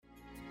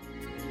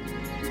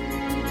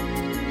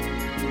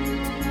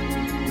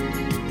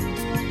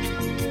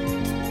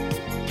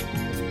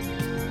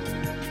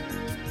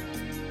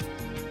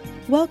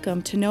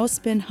Welcome to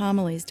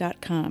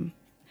NoSpinHomilies.com.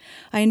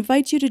 I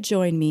invite you to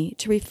join me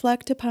to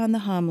reflect upon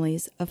the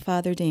homilies of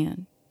Father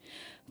Dan.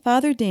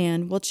 Father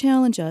Dan will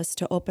challenge us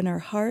to open our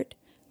heart,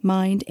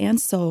 mind, and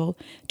soul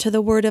to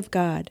the Word of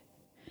God.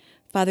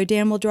 Father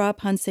Dan will draw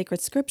upon sacred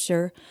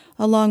scripture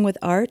along with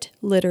art,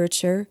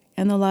 literature,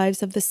 and the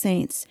lives of the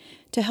saints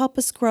to help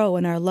us grow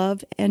in our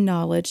love and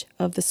knowledge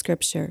of the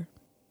scripture.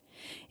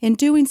 In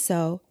doing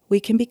so, we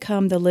can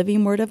become the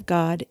living Word of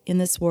God in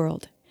this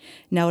world.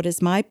 Now it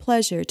is my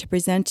pleasure to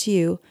present to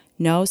you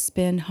No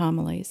Spin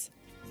Homilies.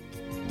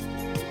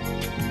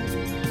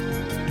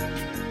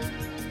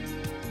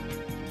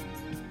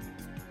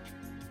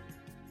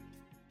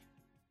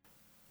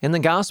 In the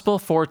Gospel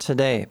for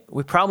today,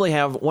 we probably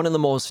have one of the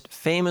most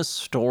famous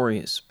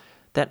stories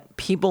that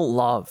people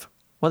love,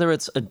 whether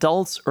it's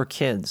adults or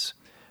kids.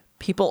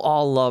 People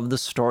all love the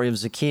story of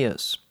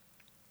Zacchaeus.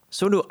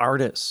 So do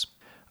artists.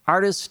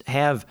 Artists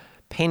have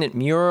painted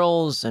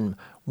murals and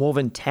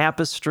woven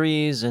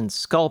tapestries and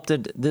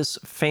sculpted this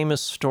famous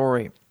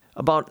story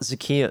about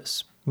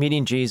Zacchaeus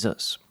meeting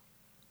Jesus.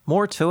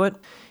 More to it,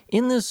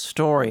 in this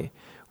story,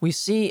 we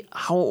see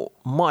how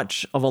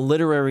much of a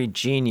literary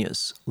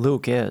genius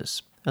Luke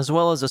is, as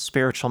well as a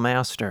spiritual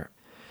master.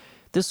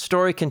 This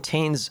story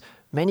contains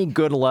many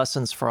good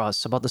lessons for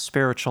us about the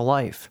spiritual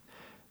life.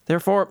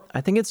 Therefore,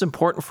 I think it's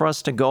important for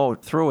us to go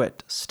through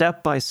it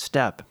step by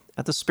step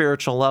at the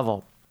spiritual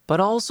level, but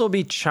also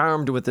be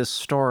charmed with this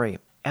story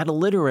at a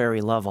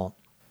literary level.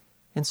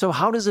 And so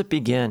how does it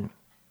begin?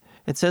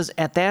 It says,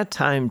 "At that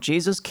time,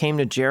 Jesus came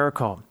to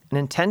Jericho and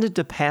intended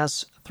to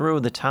pass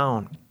through the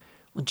town."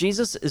 Well,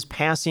 Jesus is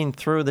passing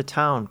through the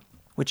town,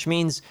 which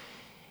means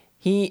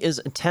he is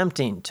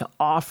attempting to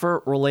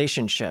offer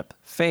relationship,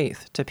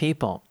 faith to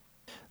people.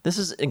 This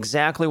is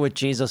exactly what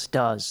Jesus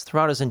does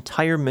throughout his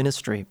entire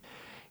ministry.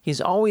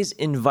 He's always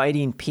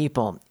inviting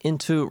people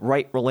into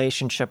right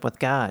relationship with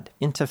God,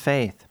 into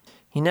faith.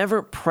 He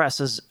never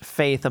presses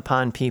faith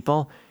upon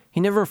people. He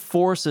never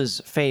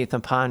forces faith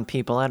upon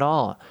people at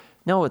all.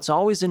 No, it's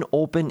always an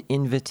open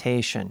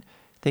invitation.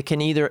 They can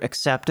either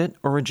accept it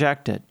or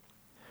reject it.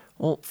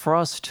 Well, for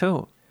us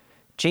too.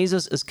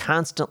 Jesus is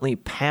constantly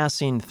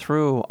passing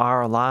through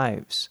our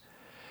lives.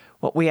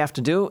 What we have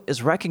to do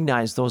is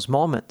recognize those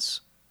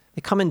moments.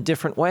 They come in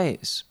different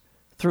ways.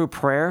 Through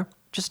prayer,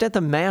 just at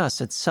the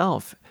Mass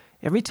itself.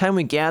 Every time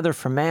we gather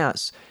for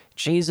Mass,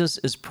 Jesus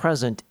is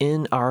present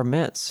in our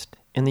midst,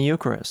 in the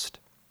Eucharist.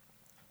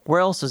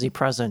 Where else is he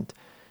present?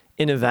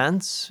 In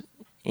events,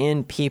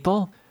 in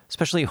people,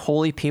 especially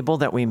holy people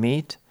that we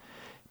meet.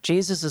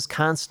 Jesus is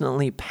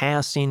constantly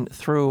passing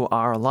through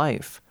our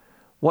life.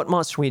 What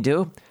must we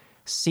do?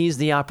 Seize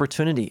the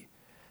opportunity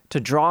to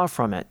draw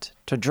from it,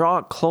 to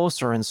draw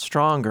closer and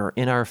stronger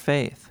in our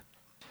faith.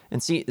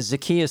 And see,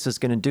 Zacchaeus is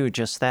going to do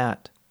just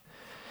that.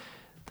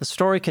 The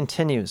story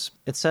continues.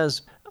 It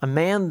says, "A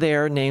man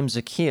there named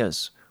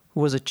Zacchaeus, who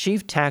was a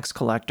chief tax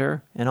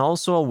collector and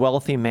also a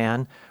wealthy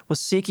man, was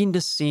seeking to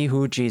see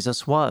who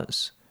Jesus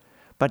was.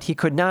 But he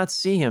could not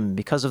see him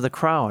because of the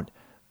crowd,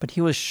 but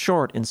he was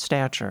short in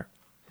stature."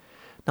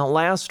 Now,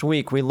 last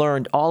week we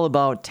learned all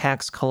about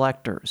tax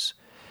collectors.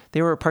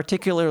 They were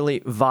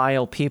particularly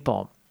vile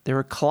people. They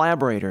were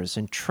collaborators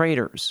and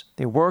traitors.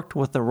 They worked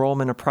with the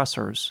Roman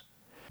oppressors.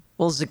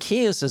 Well,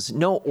 Zacchaeus is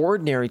no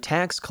ordinary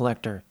tax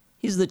collector.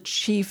 He's the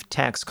chief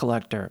tax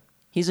collector.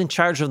 He's in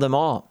charge of them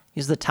all.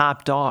 He's the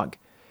top dog.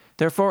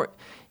 Therefore,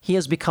 he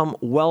has become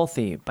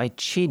wealthy by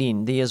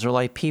cheating the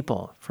Israelite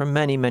people for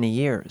many, many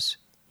years.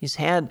 He's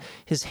had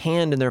his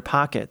hand in their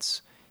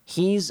pockets.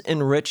 He's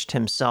enriched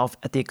himself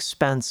at the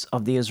expense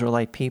of the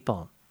Israelite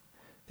people.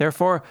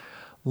 Therefore,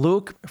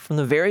 Luke, from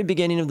the very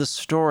beginning of the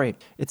story,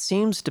 it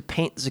seems to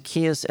paint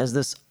Zacchaeus as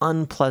this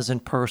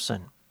unpleasant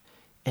person.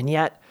 And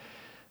yet,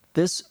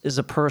 this is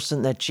a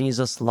person that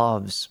Jesus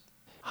loves.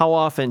 How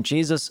often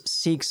Jesus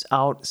seeks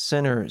out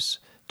sinners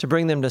to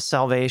bring them to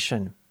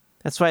salvation.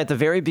 That's why at the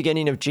very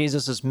beginning of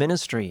Jesus'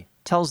 ministry, he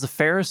tells the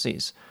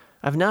Pharisees,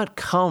 "I've not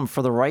come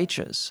for the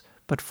righteous,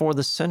 but for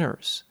the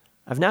sinners.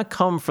 I've not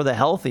come for the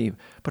healthy,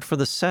 but for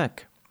the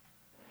sick."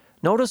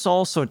 Notice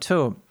also,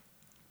 too,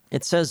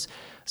 it says,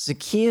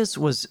 Zacchaeus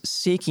was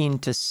seeking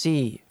to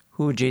see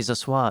who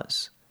Jesus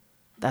was.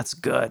 That's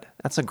good.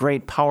 That's a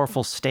great,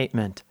 powerful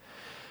statement.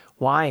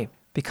 Why?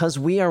 Because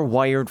we are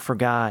wired for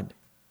God.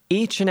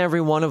 Each and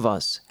every one of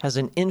us has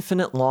an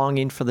infinite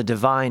longing for the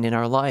divine in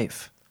our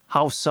life.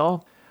 How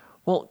so?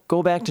 Well,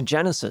 go back to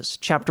Genesis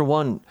chapter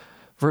 1,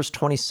 verse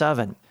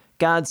 27.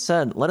 God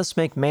said, "Let us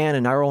make man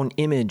in our own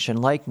image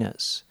and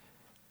likeness."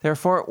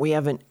 Therefore, we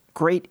have a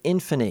great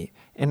infinite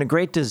and a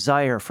great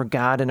desire for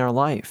God in our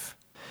life.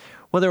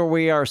 Whether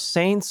we are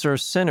saints or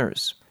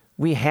sinners,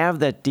 we have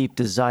that deep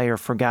desire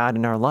for God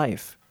in our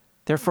life.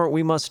 Therefore,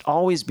 we must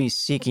always be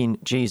seeking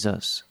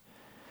Jesus.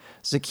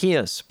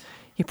 Zacchaeus,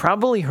 he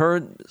probably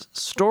heard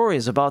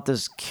stories about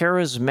this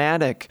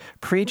charismatic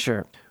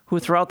preacher who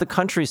throughout the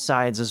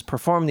countrysides has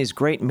performed these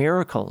great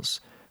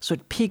miracles. So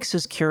it piques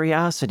his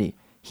curiosity.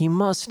 He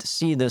must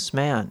see this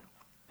man.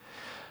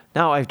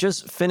 Now, I've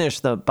just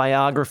finished the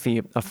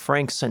biography of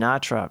Frank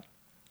Sinatra,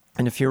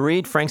 And if you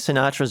read Frank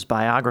Sinatra's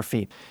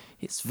biography,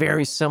 it's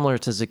very similar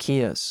to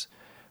Zacchaeus.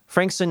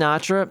 Frank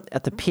Sinatra,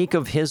 at the peak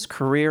of his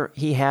career,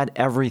 he had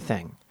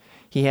everything.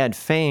 He had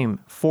fame,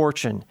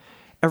 fortune,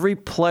 every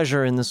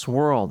pleasure in this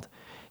world.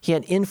 He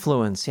had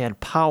influence, he had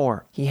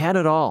power, he had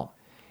it all.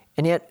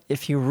 And yet,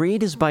 if you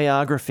read his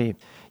biography,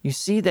 you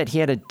see that he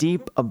had a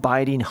deep,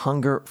 abiding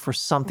hunger for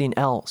something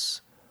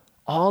else.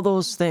 All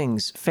those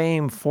things,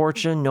 fame,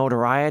 fortune,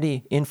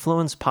 notoriety,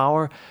 influence,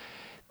 power,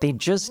 they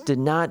just did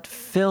not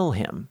fill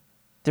him.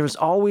 There was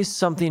always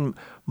something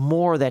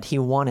more that he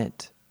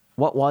wanted.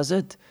 What was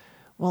it?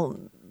 Well,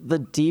 the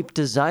deep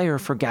desire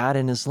for God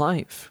in his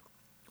life.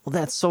 Well,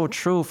 that's so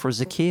true for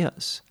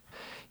Zacchaeus.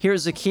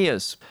 Here's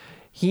Zacchaeus.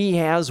 He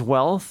has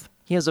wealth.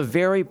 He has a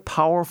very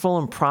powerful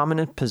and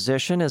prominent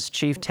position as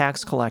chief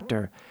tax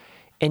collector.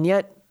 And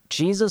yet,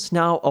 Jesus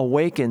now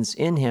awakens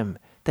in him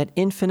that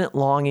infinite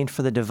longing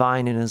for the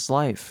divine in his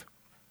life.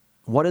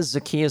 What does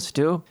Zacchaeus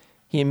do?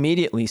 He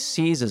immediately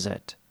seizes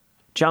it,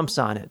 jumps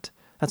on it.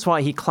 That's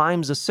why he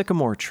climbs a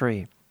sycamore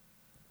tree.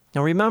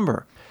 Now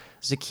remember,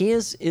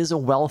 Zacchaeus is a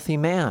wealthy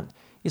man.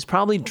 He's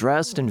probably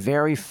dressed in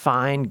very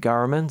fine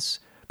garments,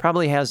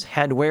 probably has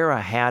headwear,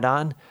 a hat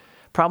on,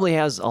 probably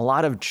has a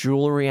lot of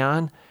jewelry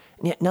on,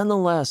 and yet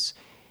nonetheless,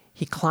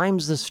 he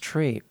climbs this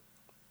tree.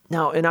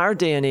 Now, in our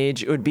day and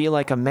age, it would be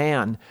like a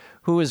man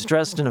who is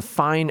dressed in a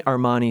fine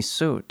Armani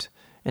suit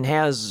and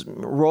has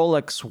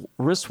Rolex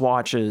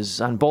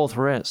wristwatches on both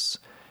wrists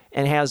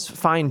and has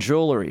fine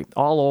jewelry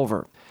all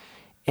over.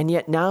 And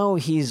yet now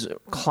he's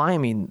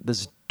climbing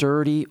this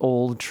dirty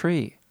old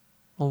tree.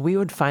 Well, we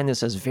would find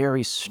this as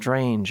very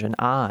strange and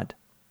odd.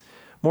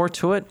 More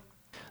to it,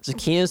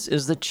 Zacchaeus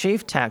is the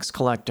chief tax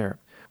collector,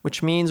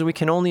 which means we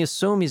can only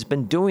assume he's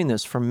been doing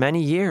this for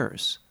many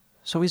years.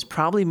 So he's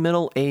probably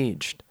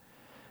middle-aged.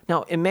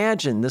 Now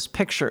imagine this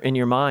picture in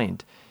your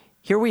mind.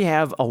 Here we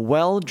have a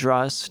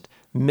well-dressed,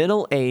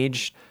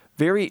 middle-aged,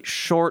 very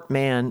short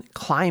man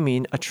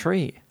climbing a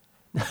tree.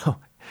 Now,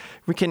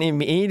 we can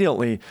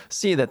immediately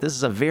see that this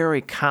is a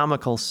very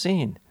comical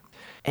scene.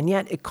 And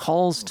yet it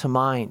calls to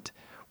mind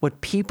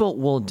what people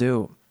will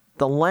do,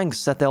 the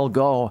lengths that they'll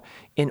go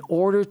in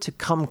order to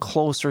come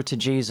closer to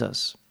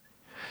Jesus.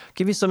 I'll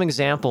give you some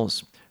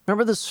examples.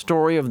 Remember the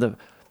story of the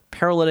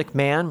paralytic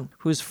man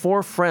whose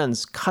 4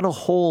 friends cut a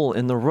hole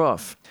in the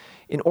roof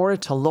in order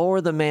to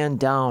lower the man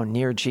down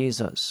near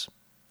Jesus?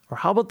 Or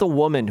how about the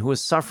woman who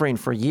was suffering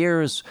for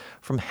years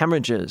from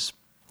hemorrhages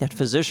that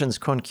physicians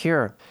couldn't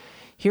cure?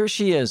 Here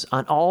she is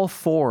on all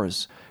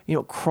fours,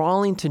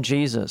 crawling to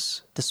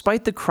Jesus.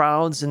 Despite the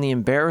crowds and the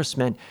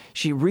embarrassment,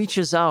 she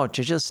reaches out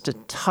to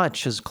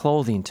touch his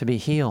clothing to be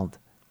healed.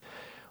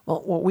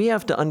 Well, what we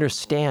have to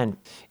understand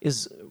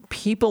is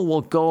people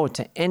will go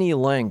to any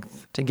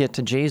length to get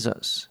to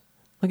Jesus.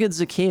 Look at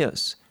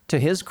Zacchaeus. To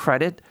his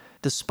credit,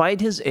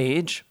 despite his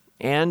age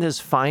and his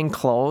fine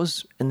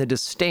clothes and the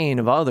disdain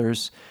of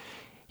others,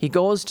 he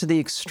goes to the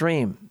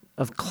extreme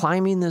of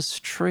climbing this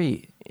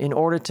tree in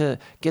order to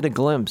get a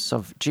glimpse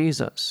of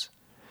Jesus.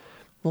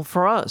 Well,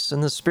 for us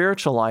in the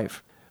spiritual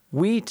life,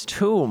 we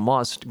too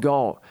must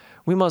go.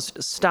 We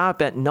must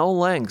stop at no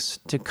lengths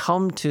to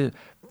come to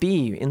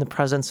be in the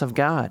presence of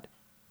God.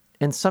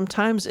 And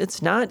sometimes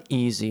it's not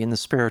easy in the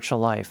spiritual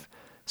life.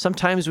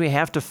 Sometimes we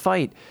have to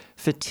fight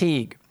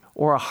fatigue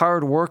or a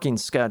hard working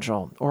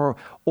schedule or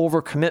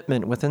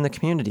overcommitment within the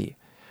community.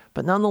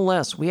 But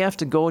nonetheless, we have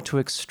to go to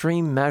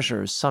extreme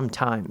measures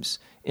sometimes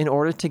in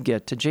order to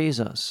get to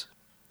Jesus.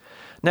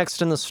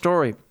 Next in the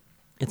story,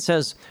 it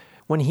says,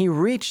 when he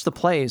reached the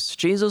place,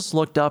 Jesus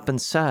looked up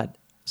and said,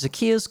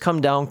 "Zacchaeus,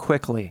 come down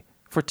quickly,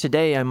 for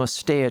today I must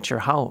stay at your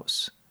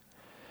house."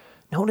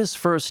 Notice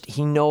first,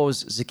 he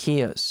knows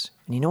Zacchaeus,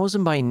 and he knows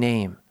him by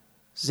name.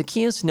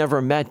 Zacchaeus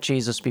never met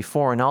Jesus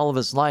before in all of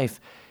his life,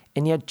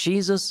 and yet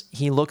Jesus,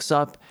 he looks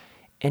up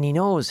and he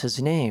knows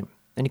his name,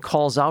 and he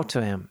calls out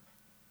to him.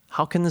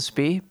 How can this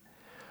be?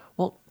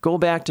 Well, go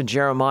back to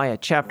Jeremiah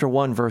chapter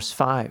 1, verse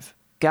 5.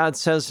 God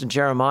says to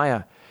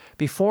Jeremiah,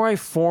 "Before I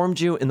formed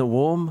you in the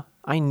womb,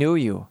 I knew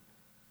you.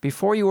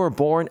 Before you were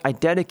born, I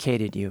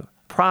dedicated you,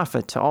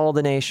 prophet to all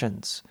the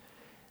nations."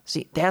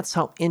 See, that's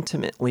how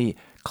intimately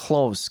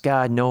close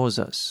God knows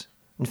us.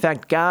 In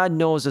fact, God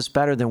knows us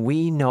better than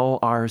we know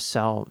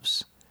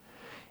ourselves.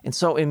 And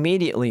so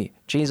immediately,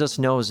 Jesus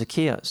knows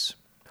Zacchaeus.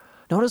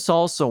 Notice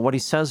also what he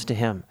says to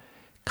him,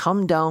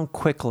 "Come down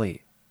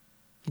quickly."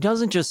 He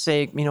doesn't just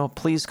say,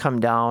 "Please come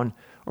down,"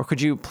 or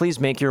 "Could you please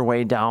make your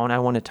way down? I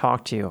want to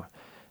talk to you."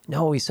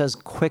 No, he says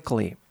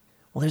quickly.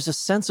 Well, there's a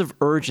sense of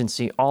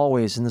urgency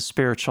always in the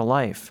spiritual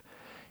life.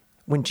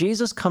 When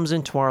Jesus comes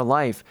into our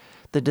life,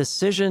 the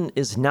decision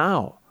is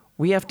now.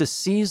 We have to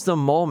seize the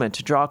moment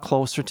to draw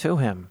closer to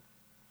him.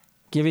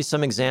 Give you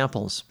some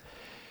examples.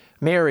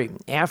 Mary,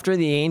 after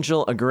the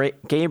angel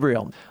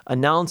Gabriel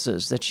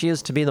announces that she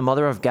is to be the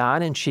mother of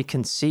God and she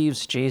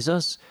conceives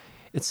Jesus,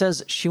 it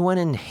says she went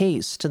in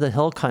haste to the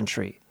hill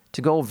country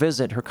to go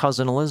visit her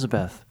cousin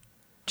Elizabeth.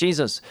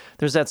 Jesus,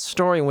 there's that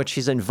story in which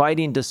he's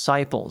inviting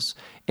disciples,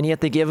 and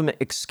yet they give him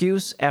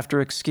excuse after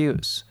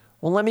excuse.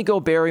 Well, let me go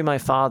bury my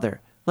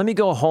father. Let me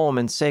go home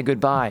and say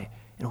goodbye.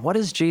 And what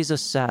does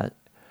Jesus say?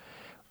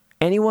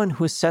 Anyone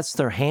who sets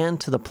their hand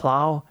to the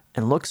plow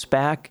and looks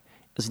back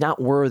is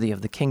not worthy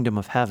of the kingdom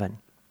of heaven.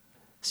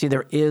 See,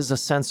 there is a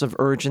sense of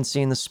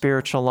urgency in the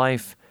spiritual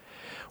life.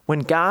 When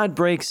God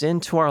breaks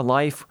into our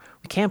life,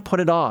 we can't put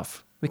it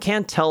off. We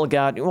can't tell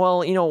God, well,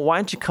 why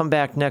don't you come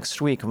back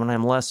next week when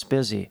I'm less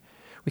busy?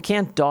 We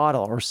can't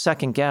dawdle or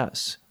second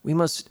guess. We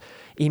must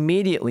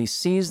immediately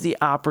seize the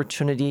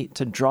opportunity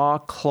to draw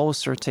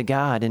closer to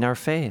God in our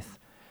faith.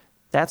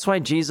 That's why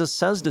Jesus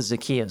says to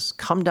Zacchaeus,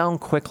 come down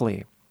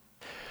quickly.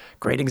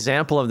 Great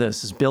example of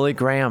this is Billy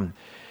Graham.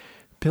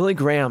 Billy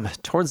Graham,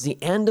 towards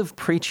the end of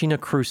preaching a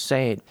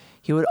crusade,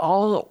 he would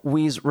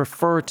always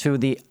refer to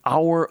the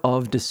hour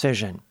of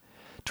decision.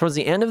 Towards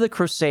the end of the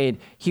crusade,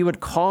 he would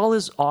call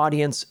his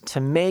audience to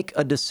make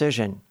a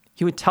decision.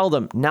 He would tell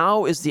them,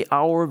 now is the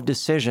hour of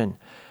decision.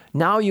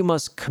 Now you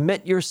must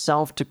commit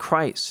yourself to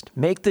Christ.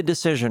 Make the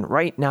decision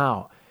right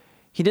now.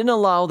 He didn't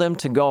allow them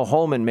to go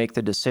home and make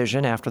the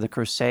decision after the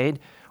crusade,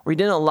 or he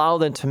didn't allow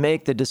them to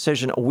make the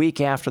decision a week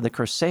after the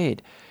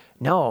crusade.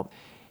 No,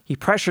 he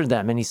pressured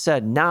them and he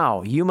said,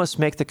 now you must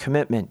make the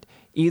commitment.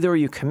 Either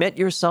you commit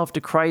yourself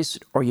to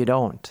Christ or you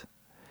don't.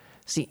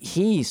 See,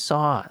 he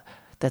saw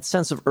that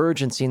sense of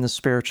urgency in the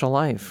spiritual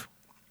life.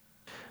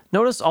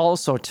 Notice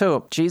also,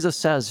 too, Jesus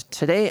says,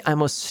 today I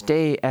must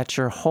stay at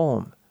your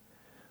home.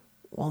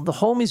 Well, the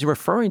home he's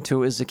referring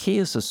to is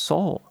Zacchaeus'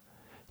 soul.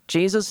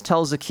 Jesus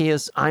tells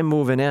Zacchaeus, I'm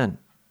moving in.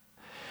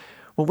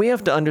 What we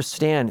have to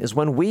understand is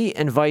when we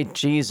invite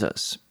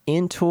Jesus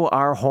into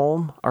our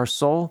home, our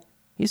soul,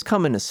 he's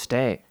coming to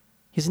stay.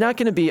 He's not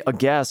going to be a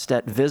guest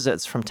that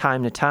visits from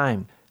time to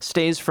time,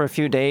 stays for a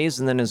few days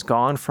and then is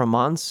gone for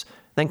months,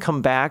 then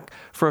come back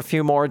for a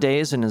few more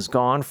days and is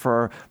gone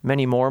for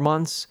many more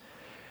months.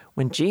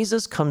 When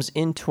Jesus comes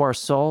into our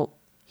soul,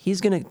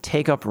 he's going to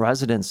take up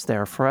residence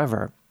there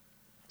forever,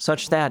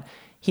 such that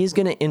he's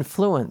going to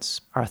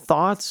influence our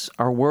thoughts,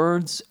 our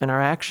words, and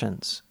our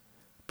actions.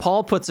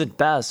 Paul puts it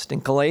best in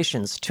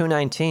Galatians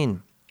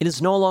 2:19. It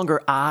is no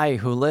longer I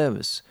who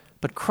lives,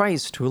 but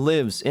Christ who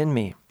lives in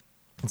me.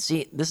 And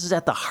see, this is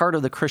at the heart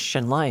of the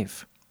Christian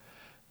life.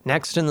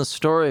 Next in the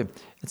story,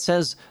 it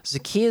says,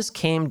 Zacchaeus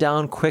came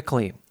down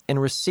quickly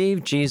and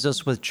received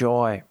Jesus with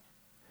joy.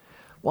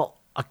 Well,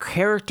 a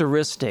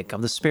characteristic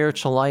of the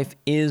spiritual life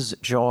is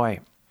joy.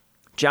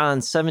 John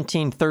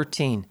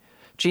 17:13,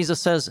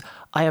 Jesus says,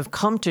 I have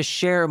come to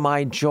share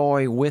my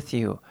joy with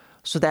you,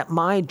 so that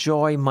my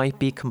joy might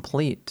be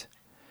complete.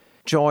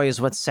 Joy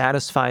is what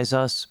satisfies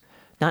us,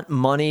 not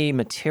money,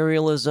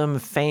 materialism,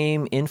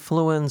 fame,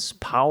 influence,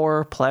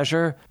 power,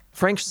 pleasure.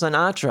 Frank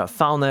Sinatra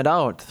found that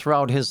out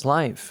throughout his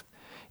life.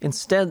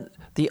 Instead,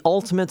 the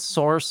ultimate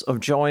source of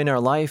joy in our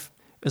life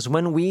is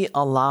when we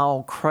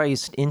allow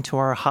Christ into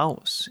our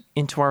house,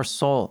 into our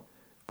soul,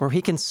 where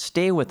he can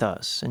stay with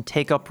us and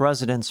take up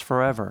residence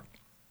forever.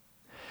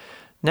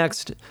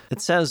 Next, it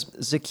says,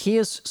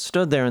 Zacchaeus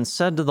stood there and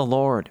said to the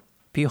Lord,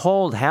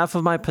 Behold, half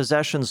of my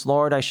possessions,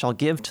 Lord, I shall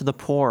give to the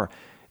poor,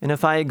 and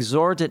if I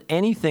extorted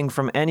anything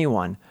from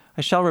anyone,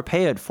 I shall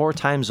repay it 4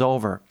 times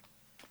over.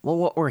 Well,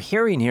 what we're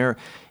hearing here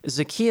is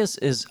Zacchaeus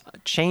is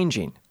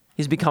changing.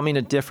 He's becoming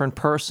a different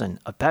person,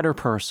 a better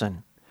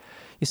person.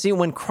 You see,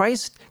 when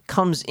Christ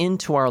comes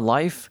into our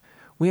life,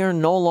 we are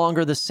no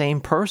longer the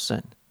same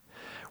person.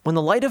 When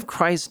the light of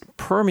Christ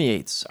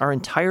permeates our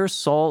entire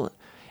soul,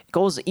 it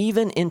goes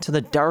even into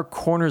the dark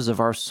corners of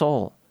our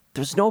soul.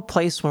 There's no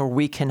place where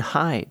we can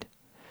hide.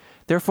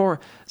 Therefore,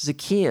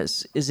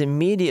 Zacchaeus is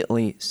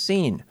immediately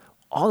seen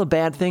all the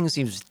bad things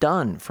he's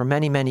done for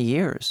many, many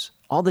years,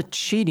 all the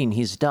cheating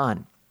he's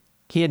done.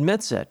 He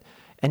admits it,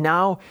 and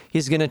now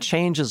he's going to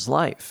change his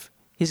life.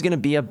 He's going to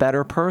be a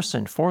better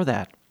person for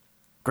that.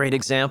 Great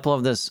example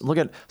of this. Look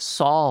at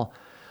Saul.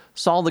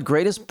 Saul, the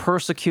greatest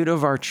persecutor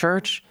of our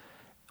church,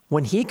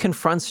 when he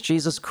confronts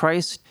Jesus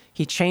Christ,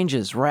 he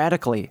changes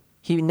radically.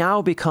 He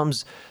now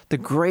becomes the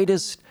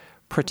greatest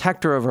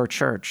protector of our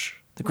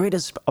church, the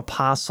greatest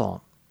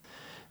apostle.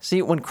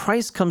 See, when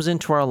Christ comes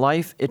into our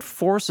life, it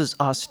forces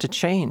us to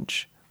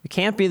change. We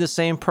can't be the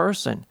same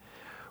person.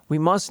 We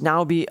must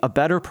now be a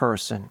better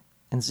person.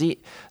 And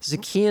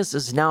Zacchaeus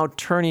is now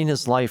turning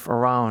his life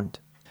around.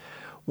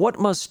 What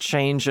must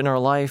change in our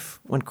life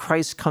when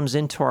Christ comes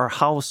into our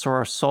house or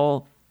our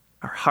soul,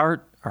 our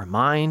heart, our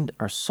mind,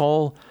 our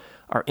soul,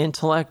 our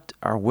intellect,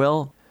 our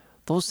will?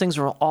 Those things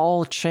will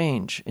all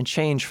change and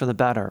change for the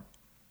better.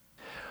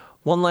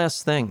 One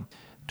last thing.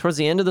 Towards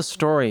the end of the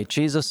story,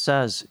 Jesus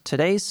says,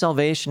 Today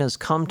salvation has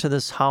come to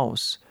this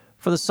house,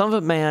 for the Son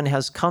of Man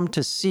has come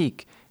to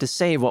seek, to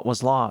save what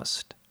was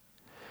lost.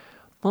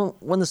 Well,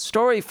 when the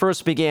story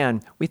first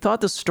began, we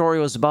thought the story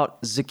was about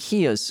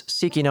Zacchaeus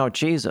seeking out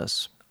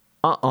Jesus.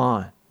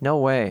 No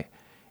way.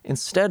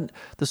 Instead,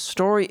 the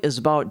story is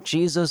about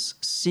Jesus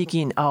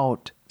seeking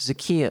out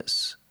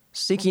Zacchaeus,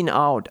 seeking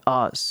out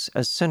us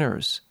as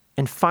sinners,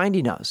 and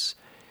finding us,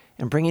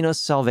 and bringing us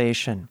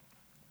salvation.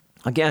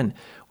 Again,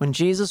 when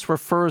Jesus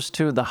refers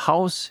to the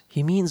house,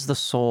 he means the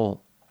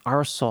soul,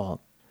 our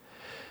soul.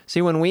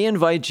 See, when we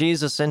invite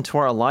Jesus into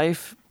our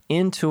life,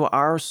 into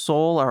our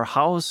soul, our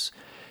house,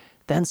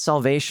 then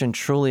salvation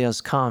truly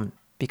has come,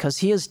 because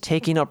he is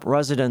taking up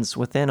residence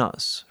within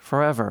us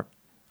forever.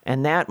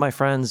 And that, my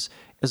friends,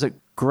 is a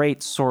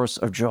great source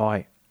of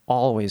joy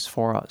always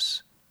for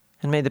us.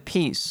 And may the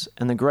peace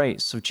and the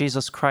grace of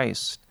Jesus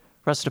Christ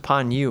rest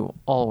upon you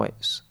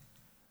always.